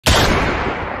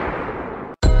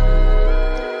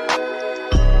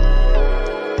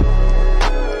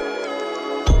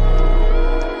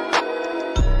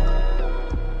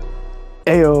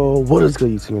What is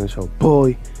good, YouTube? It's your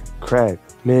boy, Craig,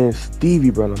 man, Stevie,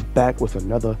 bro. And I'm back with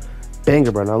another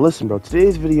banger, bro. Now listen, bro,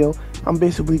 today's video, I'm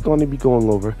basically going to be going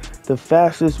over the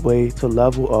fastest way to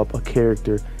level up a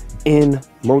character in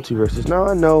Multiversus. Now,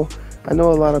 I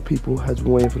know a lot of people has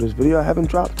been waiting for this video. I haven't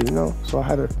dropped it, so I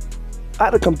had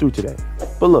to come through today.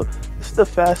 But look, this is the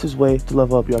fastest way to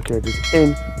level up your characters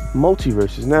in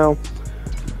Multiversus. Now,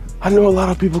 I know a lot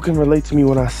of people can relate to me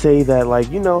when I say that, like,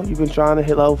 you've been trying to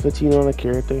hit level 15 on a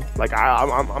character. Like,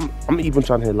 I'm even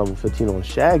trying to hit level 15 on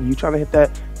Shaggy. You trying to hit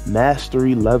that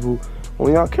mastery level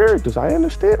on your characters. I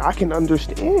understand. I can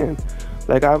understand.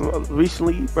 Like,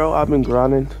 recently, bro, I've been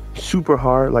grinding super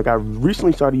hard. Like, I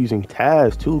recently started using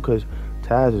Taz, too, because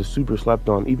Taz is super slept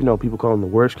on. Even though people call him the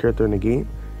worst character in the game,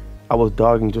 I was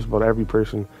dogging just about every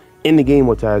person in the game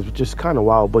with Taz, which is kind of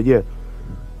wild. But, yeah.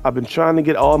 I've been trying to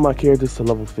get all my characters to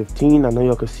level 15. I know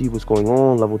y'all can see what's going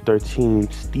on. Level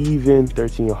 13, Steven,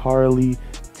 13, Harley,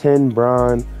 10,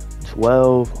 Brian,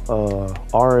 12,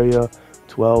 Arya,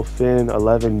 12, Finn,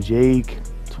 11, Jake,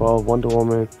 12, Wonder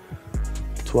Woman,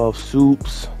 12,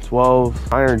 Soups,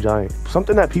 12, Iron Giant.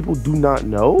 Something that people do not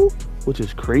know, which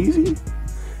is crazy,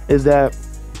 is that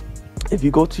if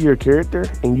you go to your character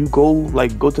and you go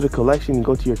to the collection and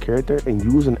go to your character and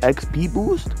use an XP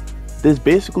boost, this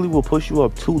basically will push you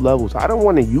up 2 levels. I don't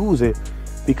want to use it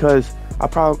because I'm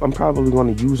probably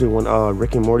going to use it when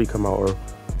Rick and Morty come out, or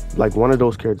like one of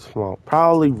those characters come out.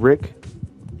 Probably Rick.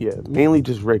 Yeah, mainly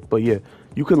just Rick. But yeah,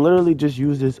 you can literally just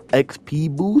use this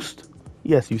XP boost.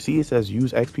 Yes, you see it says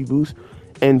use XP boost,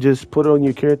 and just put it on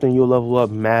your character and you'll level up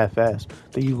mad fast.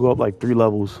 Then you go up like 3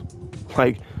 levels.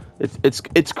 Like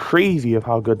it's crazy of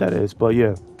how good that is. But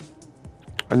yeah,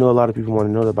 I know a lot of people want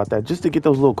to know about that. Just to get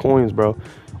those little coins, bro,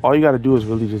 all you got to do is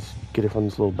really just get it from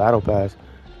this little battle pass.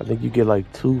 I think you get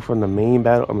like 2 from the main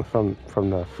battle, from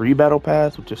the free battle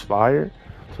pass, which is fire.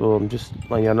 So I'm just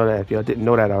letting y'all know that if y'all didn't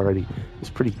know that already,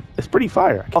 it's pretty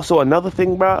fire. Also, another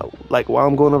thing, bro, like while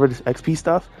I'm going over this XP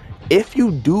stuff, if you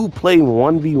do play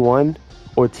 1v1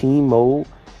 or team mode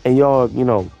and y'all,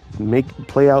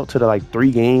 play out to the like 3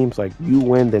 games, like you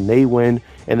win, then they win,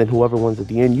 and then whoever wins at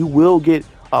the end, you will get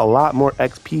a lot more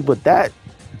XP, but that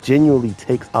genuinely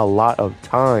takes a lot of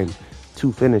time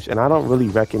to finish, and I don't really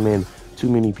recommend too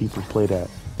many people play that.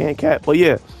 Can't cap. But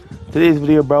yeah, today's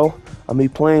video, bro, I'm be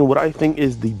playing what I think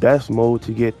is the best mode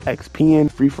to get XP in.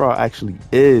 Free for all actually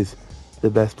is the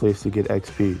best place to get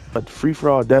XP, but free for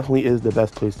all definitely is the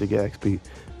best place to get XP.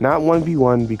 Not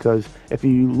 1v1, because if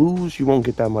you lose you won't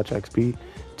get that much XP.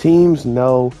 Teams,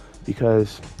 no,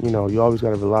 because you always got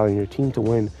to rely on your team to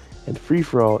win, and free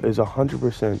for all is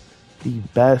 100% the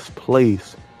best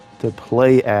place to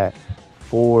play at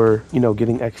for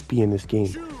getting XP in this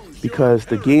game, because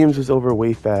the games is over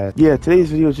way fast. Yeah, today's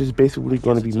video is just basically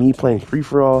going to be me playing free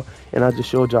for all, and I just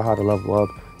showed y'all how to level up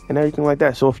and everything like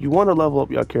that. So if you want to level up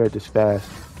your characters fast,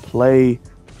 play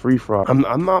free for all. I'm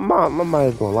not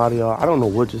even gonna lie to y'all, I don't know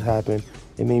what just happened.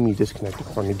 It made me disconnected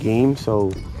from the game,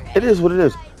 so it is what it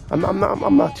is. I'm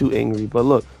not too angry, but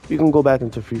look, we can go back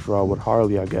into free for all with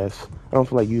Harley, I guess. I don't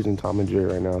feel like using Tom and Jerry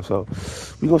right now, so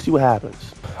we're gonna see what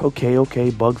happens.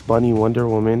 Okay, Bugs Bunny, Wonder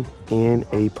Woman, and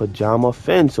a pajama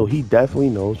Finn, so he definitely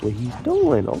knows what he's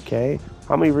doing. Okay,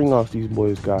 how many ring offs these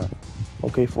boys got?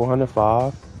 Okay,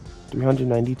 405,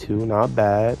 392, not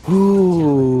bad.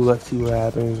 Ooh, let's see what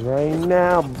happens right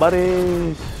now,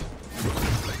 buddies.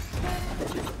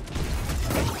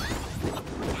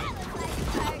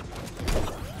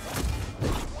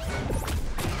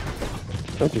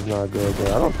 That's just not good, bro.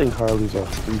 I don't think Harley's a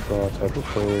free-for-all type of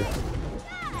player.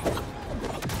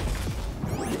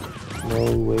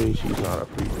 No way she's not a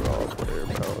free-for-all player,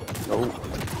 bro. Nope.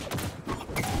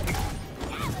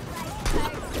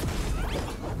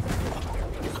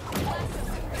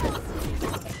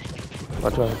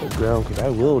 Watch out at the ground, because I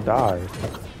will die.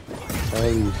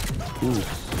 Harley's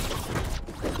goose.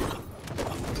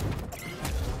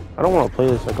 I don't want to play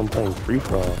this like I'm playing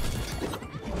free-for-all.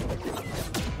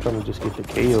 Trying to just get the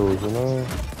KOs,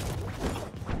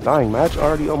 Dying match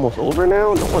already almost over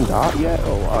now? No one died yet?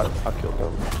 Oh, I killed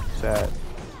him. Sad.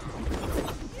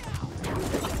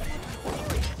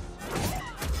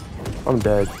 I'm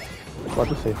dead. About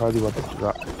to say Hardy about to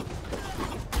drop.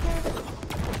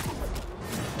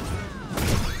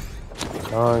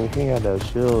 Dang, if he had that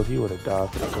shield, he would have died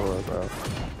for the door, bro.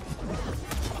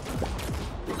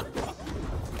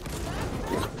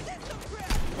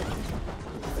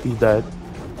 He's dead.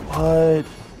 What?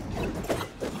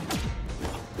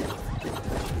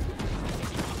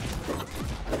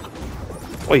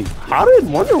 Wait, how did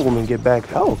Wonder Woman get back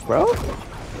health, bro?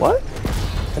 What?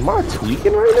 Am I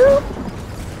tweaking right now?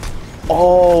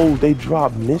 Oh, they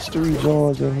dropped mystery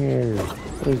Johns in here.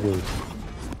 What is this?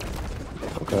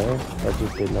 Okay, that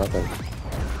just did nothing.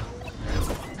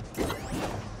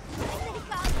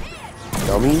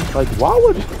 Dummy? Like, why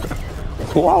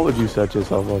would you set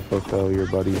yourself up for failure,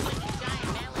 buddy?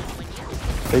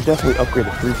 They definitely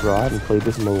upgraded free throw. I haven't played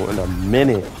this mode in a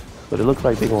minute, but it looks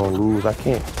like they're gonna lose. I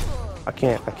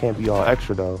can't be all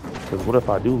extra though, because what if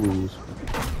I do lose?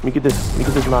 Let me get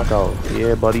this knockout.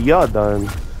 Yeah, buddy, y'all done.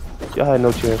 Y'all had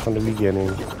no chance from the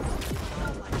beginning.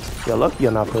 Y'all lucky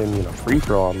you're not playing me in a free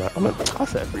throw match. I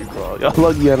said free throw. Y'all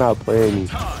lucky you're not playing me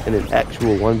in an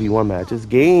actual 1v1 match. It's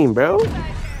game, bro.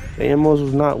 Amos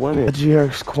was not winning.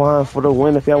 IJRxQuan for the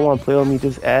win. If y'all want to play with me,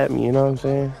 just add me. You know what I'm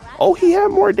saying? Oh, he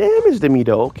had more damage than me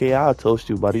though. Okay, I'll toast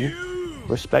you, buddy.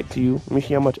 Respect to you. Let me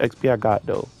see how much XP I got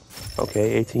though.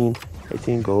 Okay, 18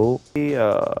 gold.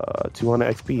 200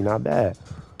 XP, not bad.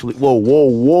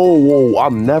 Whoa.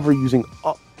 I'm never using.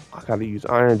 Oh, I gotta use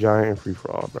Iron Giant and free for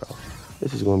all, bro.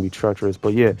 This is gonna be treacherous.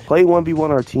 But yeah, play 1v1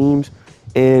 our teams,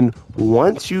 and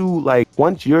once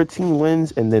your team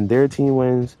wins and then their team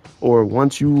wins, or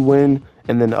once you win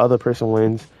and then the other person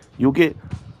wins, you'll get,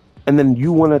 and then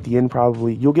you win at the end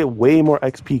probably, you'll get way more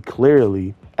XP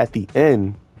clearly at the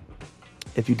end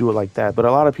if you do it like that. But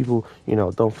a lot of people, you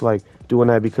know, don't feel like doing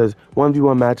that because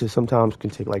 1v1 matches sometimes can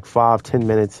take like 5-10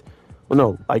 minutes. Well,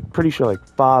 no, like pretty sure like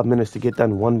 5 minutes to get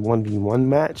done 1v1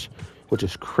 match, which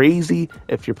is crazy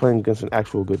if you're playing against an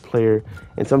actual good player.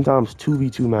 And sometimes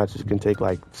 2v2 matches can take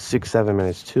like 6-7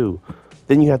 minutes too.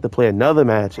 Then you have to play another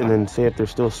match, and then say if they're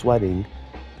still sweating,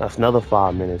 that's another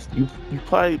 5 minutes. You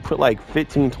probably put like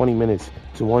 15-20 minutes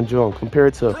to one drone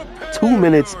compared to 2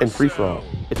 minutes in free for all.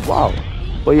 It's wild.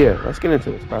 But yeah, let's get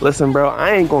into this, bro. Listen, bro,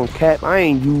 I ain't gonna cap. I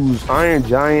ain't used Iron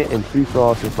Giant and free for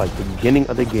all since like the beginning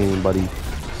of the game, buddy.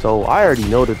 So I already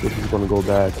know that this is gonna go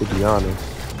bad, to be honest.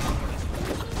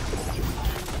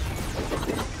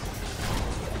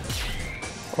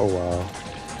 Oh wow.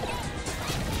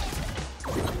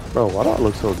 Bro, why do I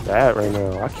look so bad right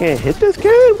now? I can't hit this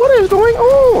kid? What is going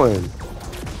on?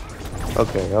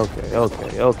 Okay.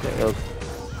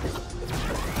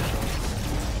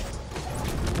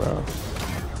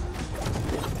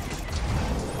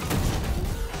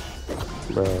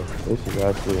 Bro, this is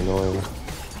actually annoying.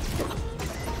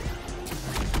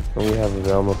 And we have a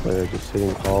Velma player just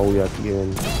sitting all the way at the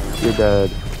end. You're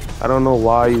dead. I don't know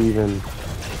why you even,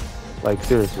 like,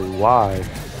 seriously, why?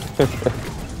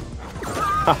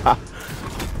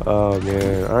 Oh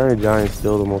man, Iron Giant's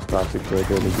still the most toxic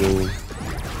character in the game.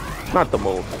 Not the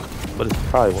most, but it's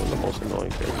probably one of the most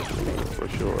annoying characters in the game for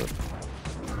sure.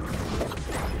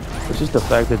 It's just the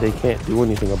fact that they can't do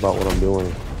anything about what I'm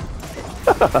doing.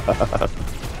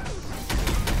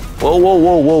 Whoa,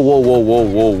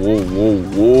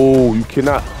 you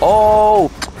cannot.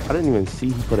 Oh, I didn't even see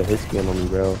he put a hit scan on me,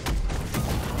 bro.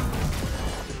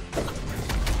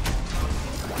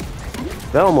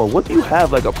 Velma, what do you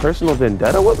have, like a personal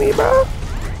vendetta with me, bro?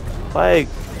 Like,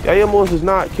 Yayamos is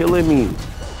not killing me.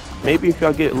 Maybe if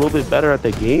y'all get a little bit better at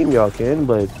the game, y'all can,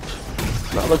 but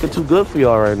not looking too good for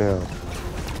y'all right now.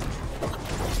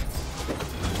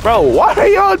 Bro, why are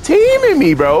y'all teaming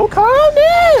me, bro? Calm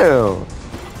down.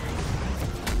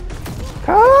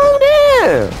 Calm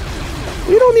down.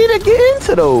 We don't need to get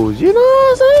into those, you know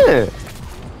what I'm saying?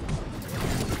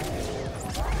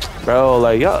 Bro,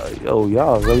 like, y'all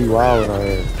really wild out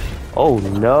here. Oh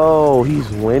no, he's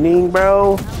winning,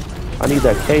 bro. I need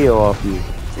that KO off you.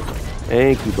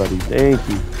 Thank you, buddy. Thank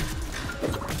you.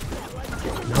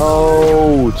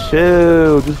 No,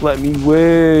 chill. Just let me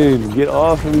win. Get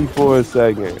off of me for a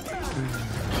second.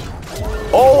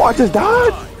 Oh, I just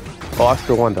died. Oh, I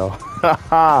still won though.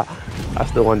 I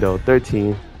still won though.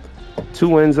 13. 2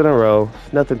 wins in a row.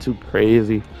 Nothing too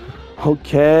crazy.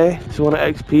 Okay,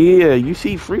 200 XP. Yeah, you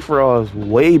see, free for all is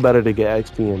way better to get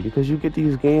XP in because you get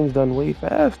these games done way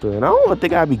faster. And I don't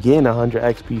think I'd be getting 100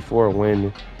 XP for a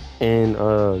win in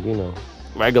you know,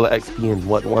 regular XP in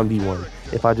what 1v1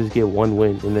 if I just get 1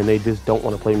 win and then they just don't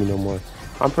want to play me no more.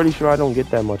 I'm pretty sure I don't get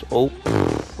that much. Oh,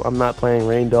 I'm not playing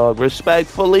Rain Dog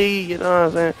respectfully. You know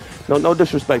what I'm saying? No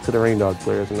disrespect to the Rain Dog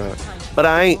players or not, but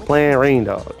I ain't playing Rain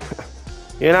Dog.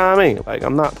 You know what I mean? Like,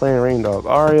 I'm not playing Rain Dog.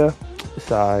 Arya,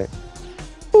 it's alright.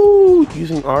 Ooh,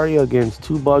 using Arya against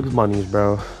 2 Bugs Bunnies,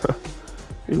 bro.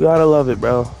 You gotta love it,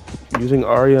 bro. Using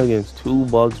Arya against 2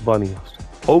 Bugs Bunnies.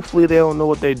 Hopefully they don't know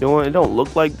what they're doing. It don't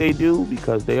look like they do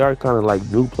because they are kind of like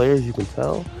new players, you can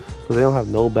tell. Because they don't have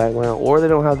no background or they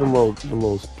don't have the most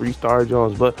 3-star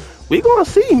Jones. But we gonna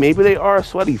see. Maybe they are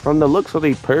sweaty. From the looks of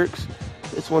their perks,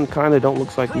 this one kind of don't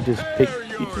look like he just picked.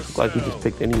 He just look like he just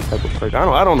picked any type of perk.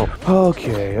 I don't know.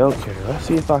 Okay. Let's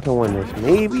see if I can win this.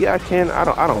 Maybe I can. I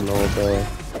don't know, bro.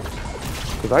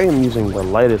 Because I am using the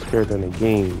lightest character in the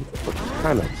game, which is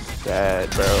kind of sad,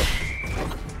 bro.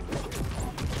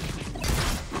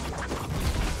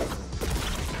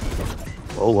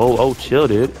 Oh, chill,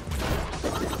 dude.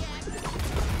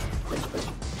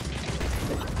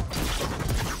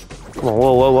 Come on,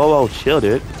 whoa, chill,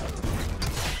 dude.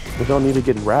 We don't need to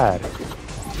get rad.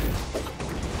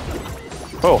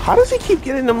 Bro, how does he keep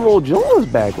getting them little Jones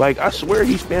back? Like, I swear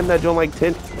he spammed that Joan like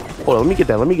 10. Hold on, let me get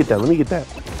that.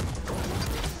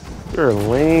 You're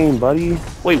lame, buddy.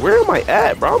 Wait, where am I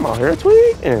at, bro? I'm out here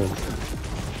tweaking.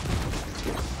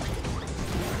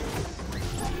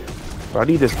 Bro, I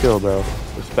need this kill, bro.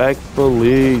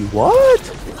 Respectfully.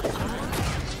 What?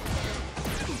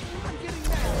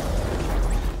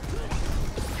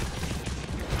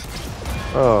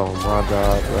 Oh my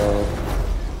god, bro.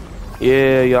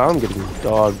 Yeah, I'm getting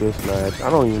dogged this match. I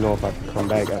don't even know if I can come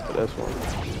back after this one.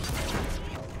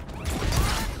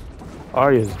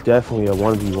 Arya is definitely a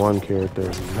 1v1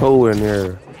 character. Nowhere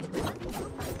near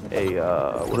a,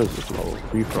 what is this mode?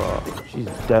 Free for all. She's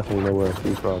definitely nowhere a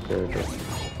free for all character.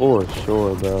 For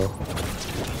sure, bro.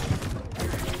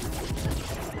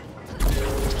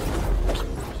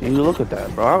 See, look at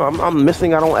that, bro. I'm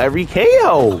missing out on every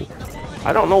KO.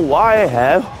 I don't know why I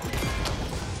have.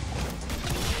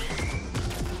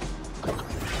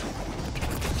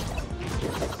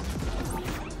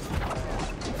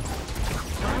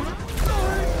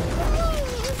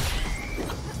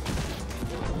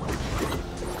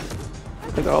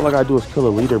 I think all I gotta do is kill a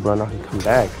leader, bro, and I can come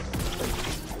back.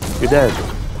 You're dead.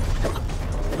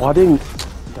 Oh, I didn't.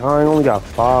 I only got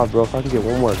 5, bro. If I can get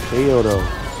one more KO, though.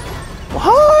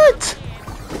 What?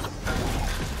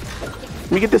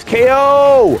 Let me get this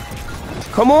KO.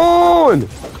 Come on.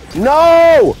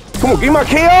 No. Come on, give me my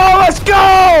KO. Let's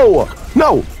go.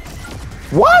 No.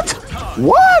 What?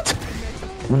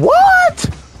 What?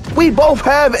 We both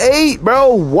have 8,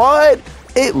 bro. What?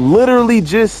 It literally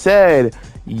just said,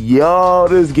 yo,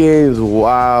 this game's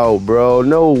wild, bro.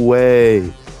 No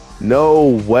way,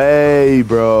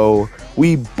 bro.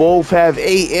 We both have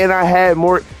 8 and I had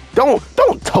more. Don't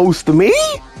toast me.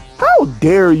 How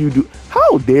dare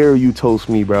you toast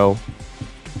me, bro?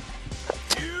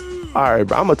 All right,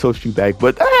 bro, I'm gonna toast you back,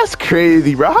 but that's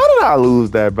crazy, bro. How did I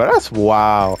lose that, bro? That's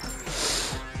wild.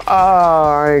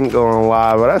 I ain't gonna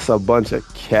lie, but that's a bunch of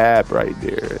cap right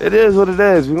there. It is what it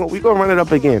is. We gonna run it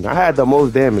up again. I had the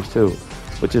most damage too,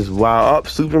 which is wild. Up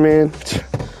Superman,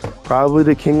 probably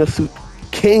the king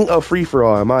of free for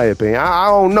all in my opinion. I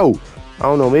don't know.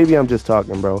 Maybe I'm just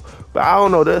talking, bro. But I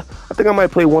don't know. I think I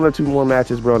might play 1 or 2 more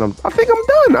matches, bro. And I think I'm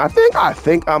done. I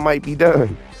think I might be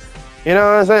done. You know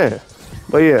what I'm saying?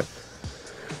 But yeah.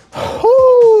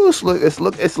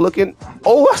 It's looking.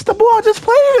 Oh, that's the boy I just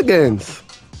played against.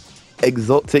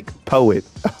 Exotic Poet.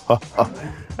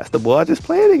 That's the boy I just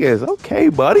played against. Okay,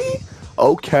 buddy.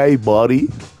 Okay,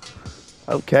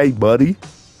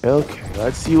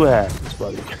 let's see what happens,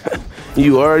 buddy.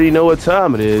 You already know what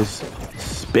time it is.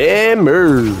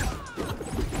 Spammer.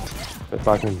 If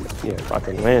I can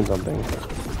land something.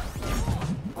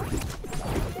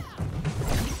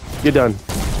 You're done.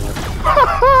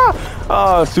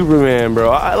 Oh, Superman,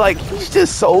 bro. He's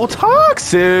just so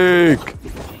toxic.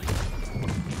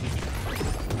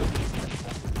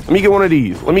 Let me get one of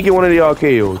these. Let me get one of the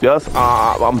RKOs. Yes,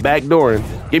 I'm backdooring.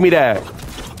 Give me that.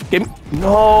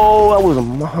 No, that was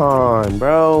mine,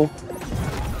 bro.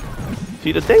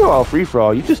 See, the thing about free for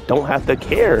all, you just don't have to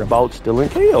care about stealing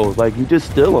KOs. Like, you just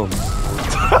steal them.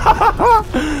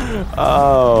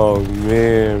 Oh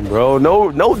man, bro.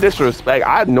 No disrespect.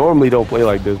 I normally don't play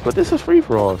like this, but this is free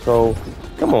for all. So,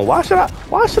 come on. Why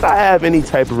should I have any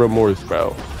type of remorse,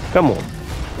 bro? Come on.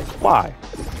 Why?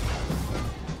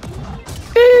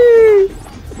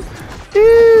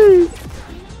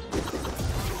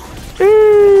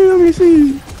 Let me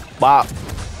see. Bop.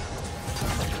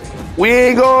 We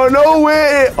ain't going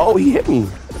nowhere. Oh, he hit me.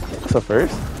 That's a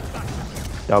first.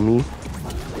 Dummy.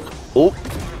 Oh.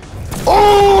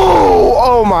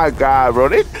 Oh my god, bro.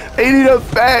 They need a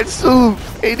bad suit.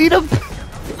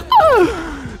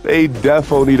 They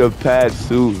definitely need a pad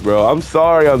suit, bro. I'm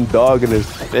sorry I'm dogging this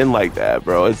spin like that,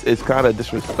 bro. It's kind of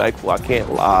disrespectful. I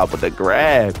can't lie, but the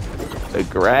grab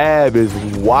is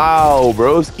wild,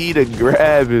 broski. The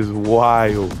grab is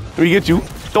wild. Let me get you.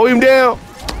 Throw him down.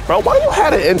 Bro, why you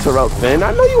had to interrupt, Finn?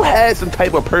 I know you had some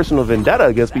type of personal vendetta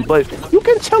against me, but you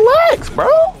can chillax, bro.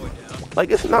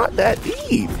 Like, it's not that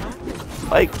deep.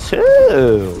 Like,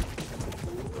 chill.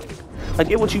 I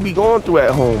get what you be going through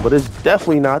at home, but it's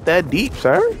definitely not that deep,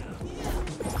 sir.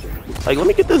 Like, let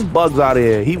me get this Bugs out of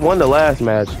here. He won the last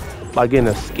match by getting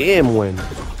a scam win.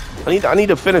 I need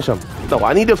to finish him. No,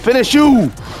 I need to finish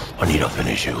you. I need to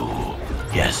finish you.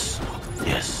 Yes.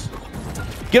 Yes.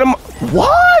 Get him.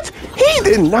 What? He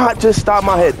did not just stop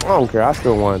my head. I don't care. I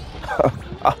still won.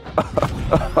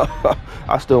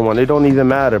 I still won. It don't even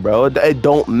matter, bro. It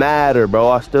don't matter, bro.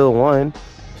 I still won.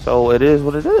 So it is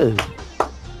what it is.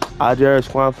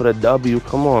 IJRxQuan for the W.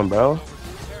 Come on, bro.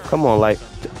 Come on, like.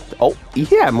 Oh, he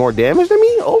had more damage than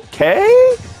me?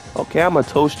 Okay. Okay, I'm gonna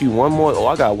toast you one more. Oh,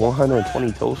 I got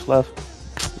 120 toast left.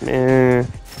 Man,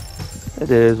 it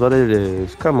is what it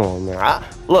is. Come on, man.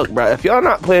 Look, bro, if y'all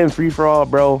not playing free-for-all,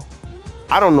 bro,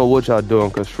 I don't know what y'all doing,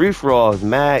 because free-for-all is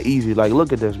mad easy. Like,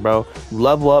 look at this, bro. You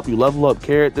level up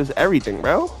characters, everything,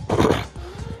 bro.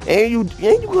 and you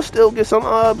can still get some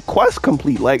quests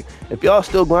complete. Like, if y'all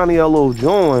still grinding your little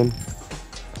join,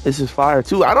 this is fire,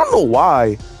 too. I don't know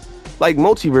why. Like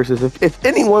Multiversus, if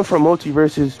anyone from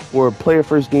Multiversus or Player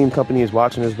First Game Company is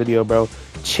watching this video, bro,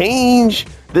 change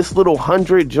this little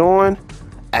 100 join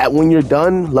at when you're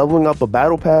done leveling up a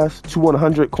battle pass to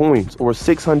 100 coins or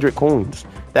 600 coins.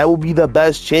 That will be the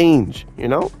best change, you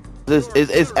know?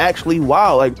 It's actually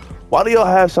wild. Like, why do y'all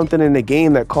have something in the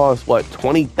game that costs, what,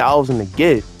 20,000 to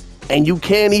get, and you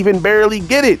can't even barely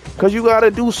get it because you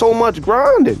gotta do so much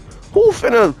grinding? Who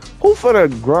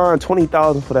finna grind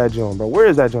 20,000 for that joint, bro? Where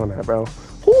is that joint at, bro?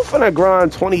 Who finna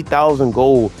grind 20,000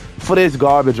 gold for this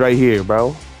garbage right here,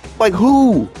 bro? Like,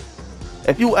 who?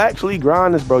 If you actually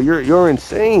grind this, bro, you're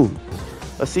insane.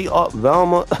 Let's see,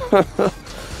 Velma.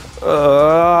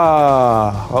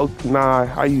 Oh,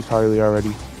 nah, I used Harley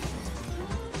already.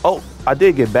 Oh, I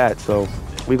did get bats, so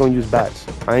we're gonna use bats.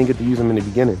 I didn't get to use them in the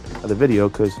beginning of the video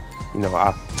because, you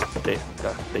know, they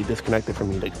disconnected from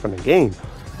me from the game.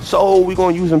 So we're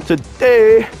gonna use them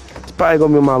today. It's probably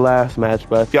gonna be my last match,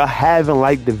 but if y'all haven't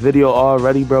liked the video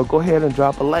already, bro, go ahead and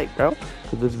drop a like, bro,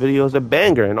 because this video is a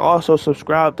banger. And also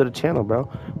subscribe to the channel, bro.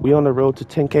 We on the road to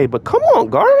 10K. But come on,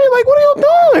 Garnet, like, what are you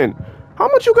doing? How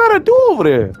much you gotta do over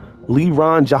there?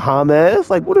 Leron Jahames,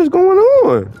 like, what is going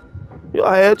on?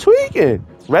 Y'all here tweaking.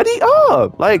 Ready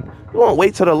up. Like, you won't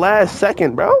wait till the last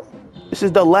second, bro. This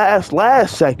is the last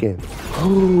second.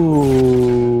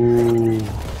 Ooh.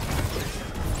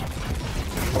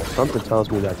 Something tells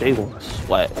me that they gonna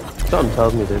sweat. Something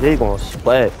tells me that they gonna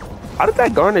sweat. How did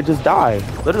that Garnet just die?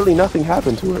 Literally nothing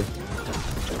happened to her.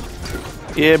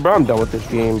 Yeah, bro, I'm done with this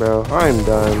game, bro. I'm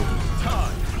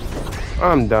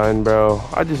done, bro.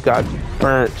 I just got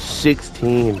burnt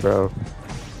 16, bro.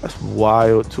 That's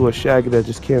wild. To a Shaggy that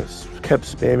just kept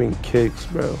spamming kicks,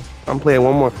 bro. I'm playing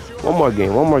one more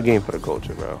game for the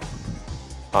culture, bro.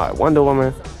 All right, Wonder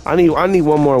Woman. I need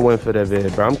one more win for that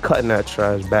vid, bro. I'm cutting that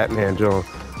trash Batman Joan.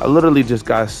 I literally just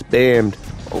got spammed.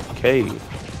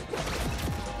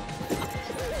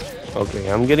 Okay,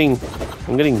 I'm getting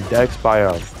dexed by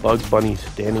a Bugs Bunny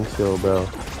standing still, bro.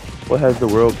 What has the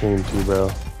world came to, bro?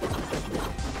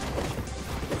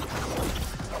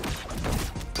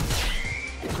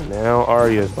 Now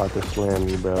Arya's about to slam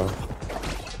me, bro.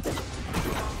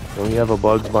 And we have a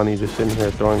Bugs Bunny just sitting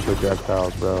here throwing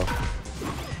projectiles, bro.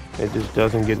 It just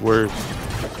doesn't get worse.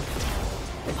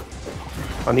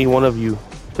 I need one of you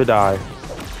to die.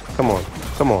 Come on.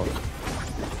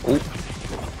 Ooh.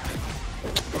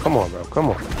 Come on, bro.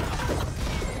 Come on.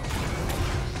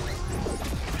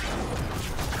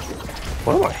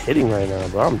 What am I hitting right now,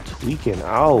 bro? I'm tweaking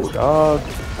out, dog.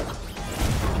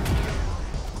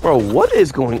 Bro, what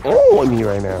is going on with me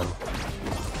right now?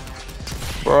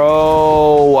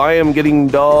 Bro, I am getting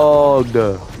dogged.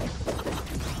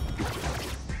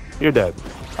 You're dead.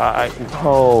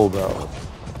 Oh, bro.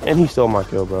 And he stole my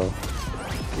kill, bro.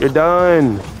 You're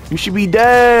done. You should be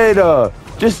dead.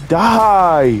 Just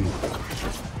die.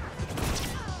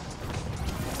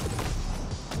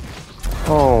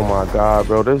 Oh my god,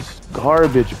 bro. This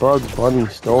garbage Bugs Bunny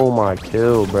stole my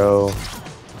kill, bro.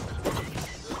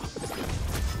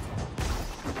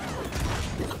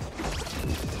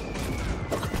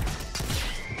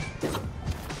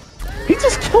 He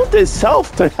just killed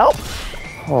himself to help.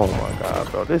 Oh my god,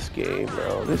 bro. This game,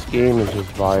 bro. This game is just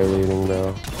violating,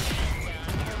 bro.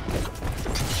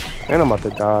 And I'm about to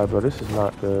die, bro. This is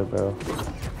not good, bro.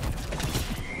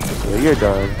 Yeah, you're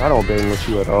done. I don't bang with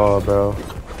you at all, bro.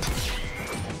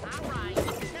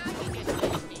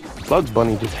 Bugs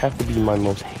Bunny just have to be my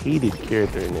most hated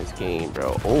character in this game,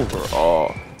 bro.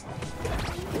 Overall.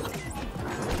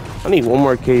 I need one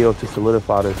more KO to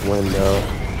solidify this win, bro.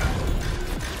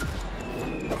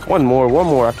 One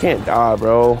more. I can't die,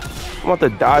 bro. I'm about to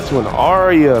die to an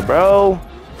Arya, bro.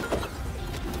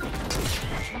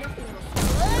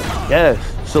 Yes,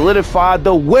 solidified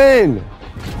the win.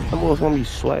 Someone's gonna be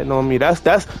sweating on me.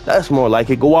 That's more like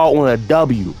it. Go out on a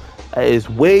W. That is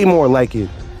way more like it.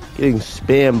 Getting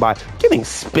spammed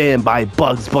by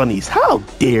Bugs Bunnies. How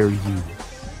dare you?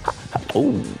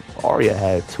 Oh, Arya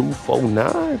had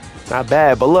 249. Not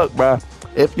bad. But look, bro,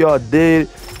 if y'all did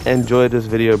enjoy this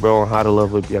video, bro, on how to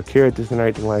level up your characters and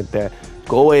everything like that,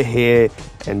 go ahead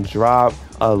and drop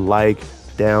a like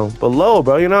down below,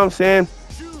 bro. You know what I'm saying?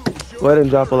 Go ahead and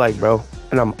drop a like, bro.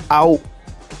 And I'm out.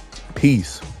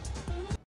 Peace.